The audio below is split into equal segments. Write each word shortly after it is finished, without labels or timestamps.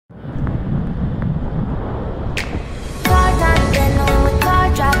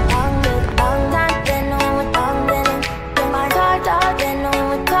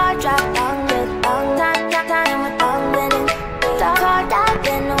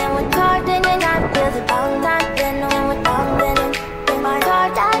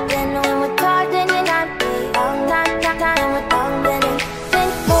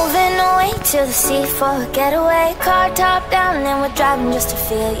the sea for a getaway. Car top down and we're driving just to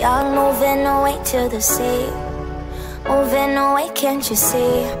feel young. Moving away to the sea, moving away, can't you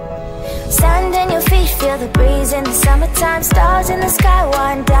see? Sand in your feet, feel the breeze in the summertime. Stars in the sky,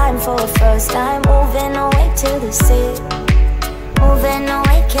 one dime for a first time. Moving away to the sea, moving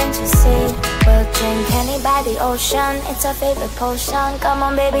away, can't you see? We'll drink honey by the ocean, it's our favorite potion. Come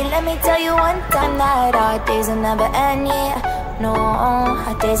on baby, let me tell you one time that our days will never end, yeah. No,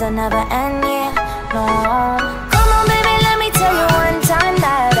 our days will never end, yeah. No. Come on baby, let me tell you one time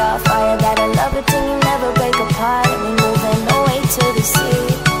that our fire got a love it till you never break apart. We moving away to the sea,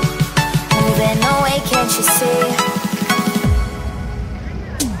 moving away, can't you see?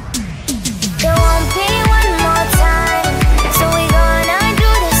 There won't be one more time, so we gonna do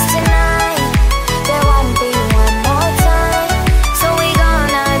this tonight. There won't be one more time, so we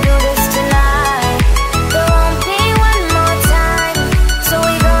gonna do this tonight. There won't be one more time, so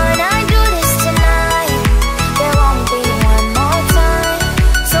we gonna do this tonight. There won't be one more time,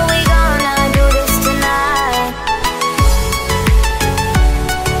 so we gonna do this tonight.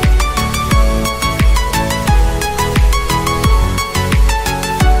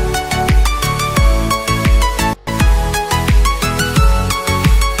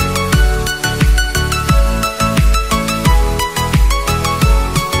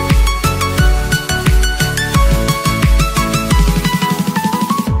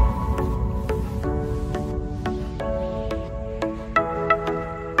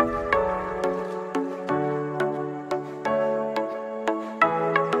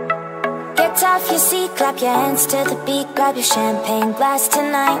 Get off your seat, clap your hands to the beat. Grab your champagne glass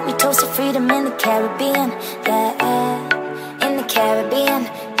tonight. We toast to freedom in the Caribbean, yeah. In the Caribbean,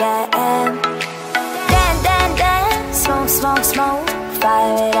 yeah. Dan, dan, dan, smoke, smoke, smoke.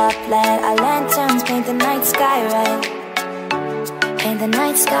 Fire it up, let our lanterns paint the night sky red. Paint the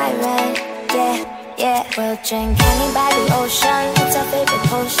night sky red, yeah, yeah. We'll drink honey by the ocean, it's our favorite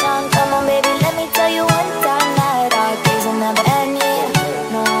potion. Come on baby, let me tell you one time that our days will never end, yeah.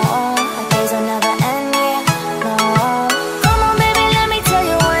 No, our days will never end, yeah. No. Come on baby, let me tell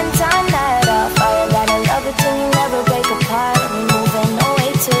you one time that our fire got a love it till you never break apart. We moving away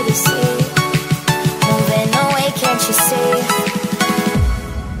to the sea, moving away, can't you see?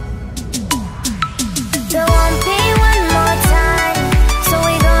 There won't be one more time, so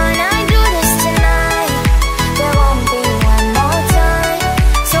we gonna do this tonight. There won't be one more time,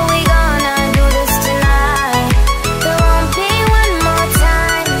 so we gonna do this tonight. There won't be one more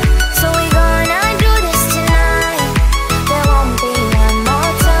time, so we gonna do this tonight. There won't be one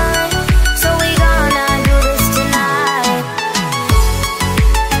more time, so we gonna do this tonight.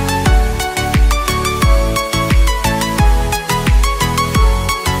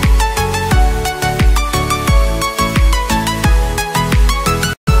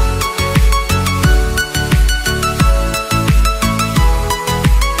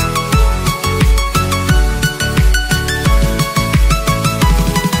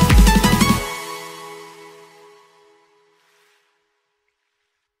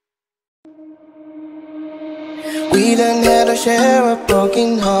 We done had our share of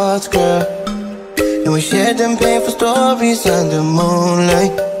broken hearts, girl, and we shared them painful stories under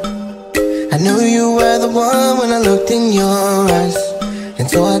moonlight. I knew you were the one when I looked in your eyes, and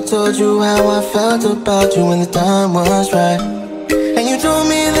so I told you how I felt about you when the time was right. And you told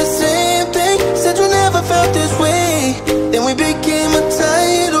me the same thing, said you never felt this way. Then we became a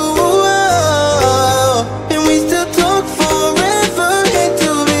tidal, and we still talk forever. Hate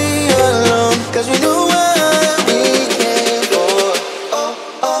to be alone, cause we know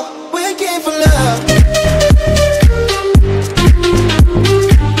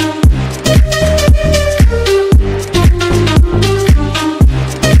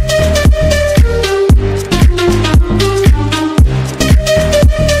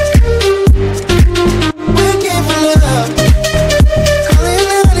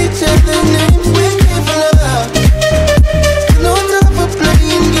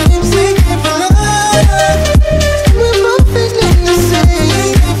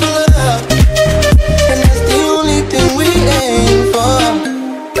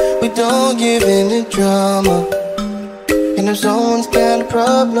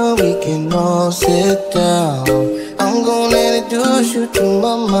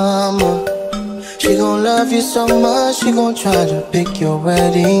so much, she gon' try to pick your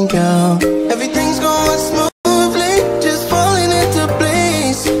wedding gown. Everything's going smoothly, just falling into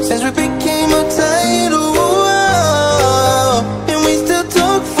place since we became a tidal, and we still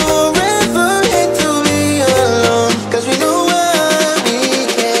talk forever. Hate to be alone, cause we know what we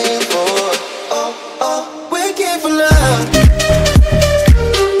came for. Oh, oh, we came for love.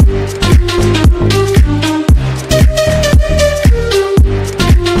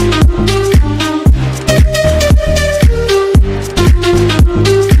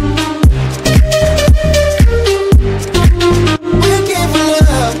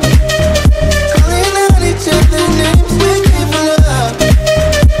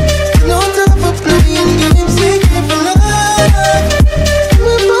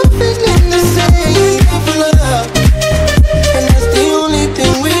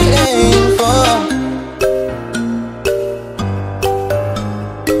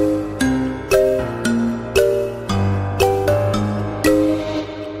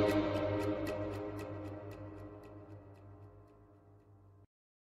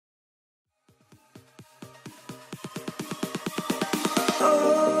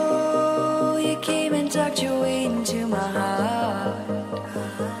 Oh, you came and tucked your way into my heart.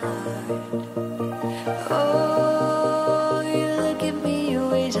 Oh, you look at me in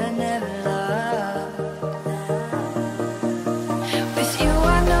ways I never loved. With you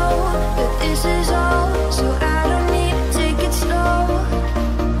I know that this is all, so I don't need to take it slow.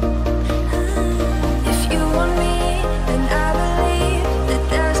 If you want me, then I believe that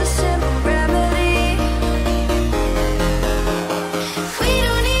there's a simple remedy. We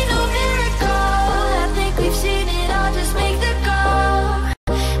don't need no miracle, I think we've seen it all, just make the call.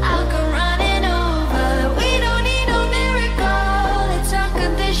 I'll come running over. We don't need no miracle, it's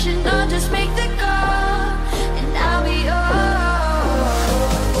unconditional, just make the call, and I'll be yours.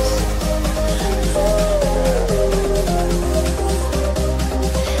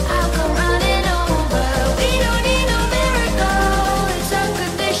 I'll come running over. We don't need no miracle, it's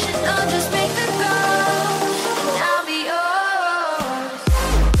unconditional, just make the call, and I'll be yours.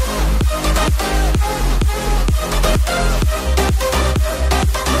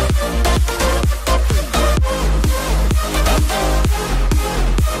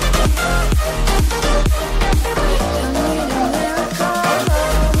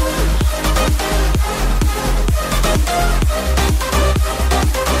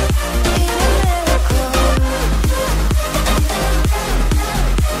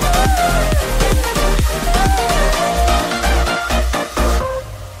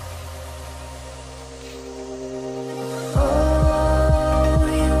 Oh,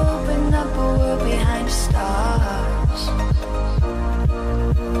 you open up a world behind the stars.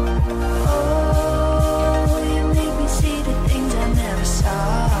 Oh, you make me see the things I never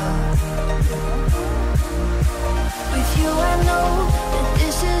saw. With you I know that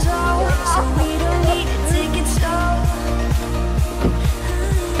this is all, so we don't need to take it slow.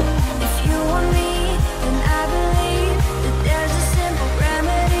 If you want me, then I believe that there's a simple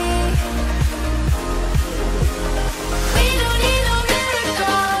remedy. We don't need no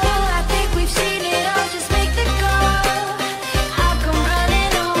miracle, I think we've seen it all, just make the call. I'll come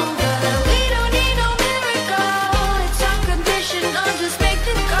running over. We don't need no miracle, it's unconditional, just make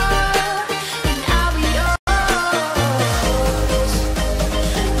the call, and I'll be yours.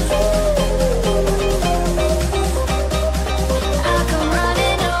 I'll come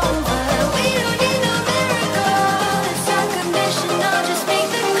running over. We don't need no miracle, it's unconditional, just make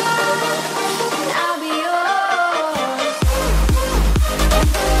the call, and I'll be yours.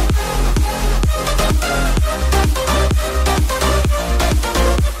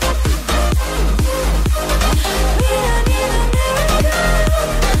 We don't need a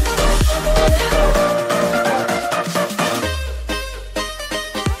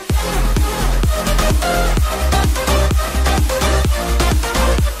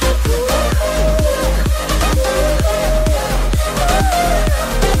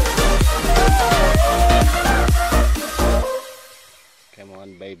Come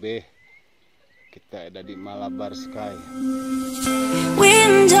on baby, kita ada di Malabar Sky. We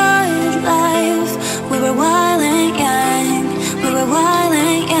enjoyed life, we were wild and young, we were wild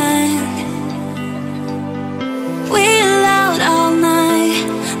and young. We allowed all night,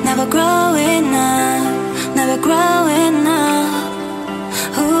 never growing up, never growing up.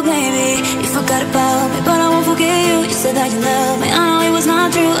 Oh baby, you forgot about me, but I won't forget you. You said that you love me, I know it was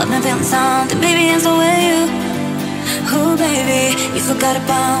not true. I've been feeling something, baby, and so will you. Oh baby, you forgot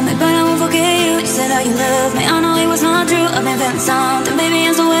about me, but I won't forget you. You said that you love me, I know it was not true. I've been feeling something, baby,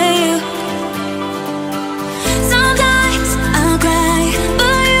 and so will you. Sometimes I'll cry,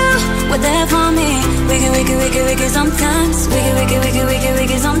 but you were there for me. Wiki, sometimes. Wiki,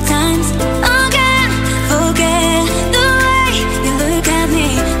 sometimes. I can't forget the way you look at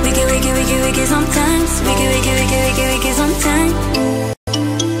me. Wiki, sometimes. Wiki, sometimes.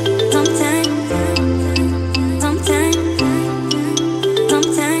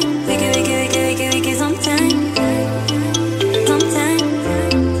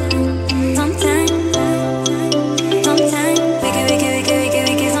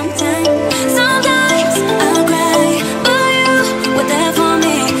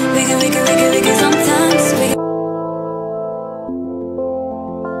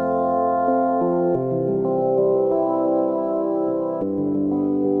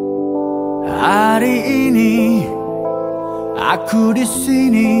 Hari ini aku di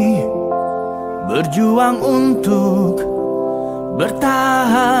sini berjuang untuk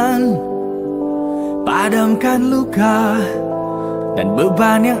bertahan, padamkan luka dan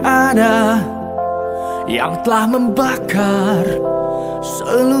beban yang ada yang telah membakar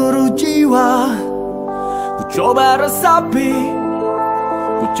seluruh jiwa. Ku coba resapi,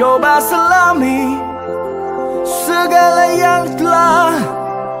 ku coba selami segala yang telah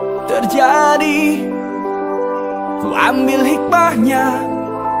terjadi. Ku ambil hikmahnya,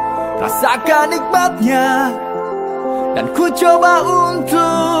 rasakan nikmatnya, dan ku coba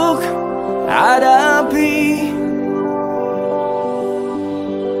untuk hadapi.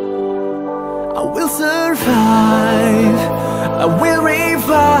 I will survive, I will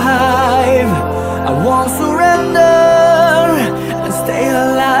revive, I won't surrender and stay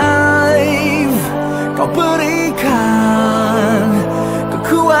alive. Kau berikan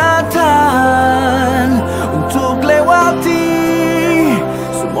kekuatan untuk lewati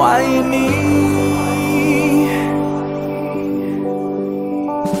semua ini.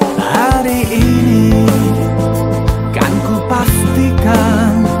 Hari ini kan ku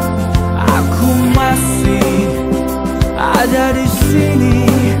pastikan aku masih ada di sini,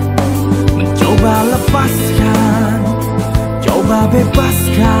 mencoba lepaskan, coba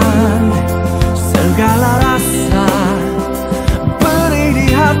bebaskan segala rasa beri di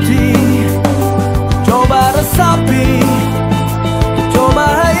hati, coba resapi, coba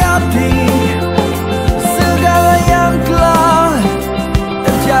hayati segala yang telah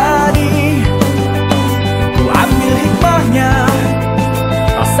terjadi. Ku ambil hikmahnya,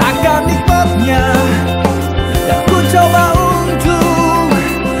 rasakan nikmatnya, dan ku coba untuk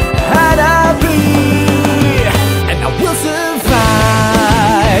hadapi. And I will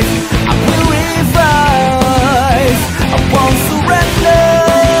survive, I will revive, I won't surrender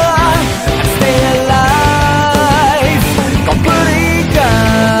and stay alive. Kau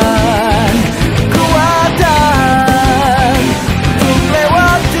berikan kekuatan untuk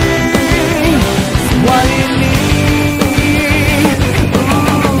lewati semua ini.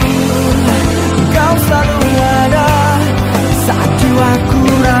 Kau selalu ada saat jiwaku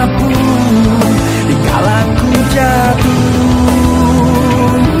rapuh, dikala ku jatuh.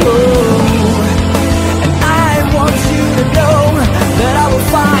 And I want you to know that I will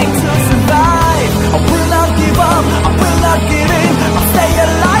fight to survive. I will not give up, I will not give in, I'll stay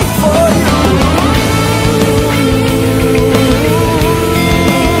alive for you.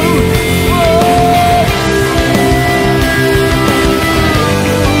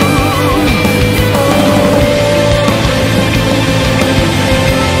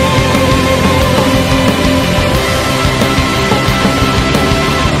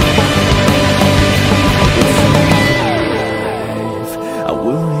 I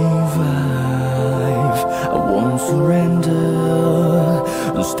will revive, I won't surrender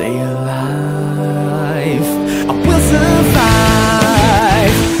and stay alive.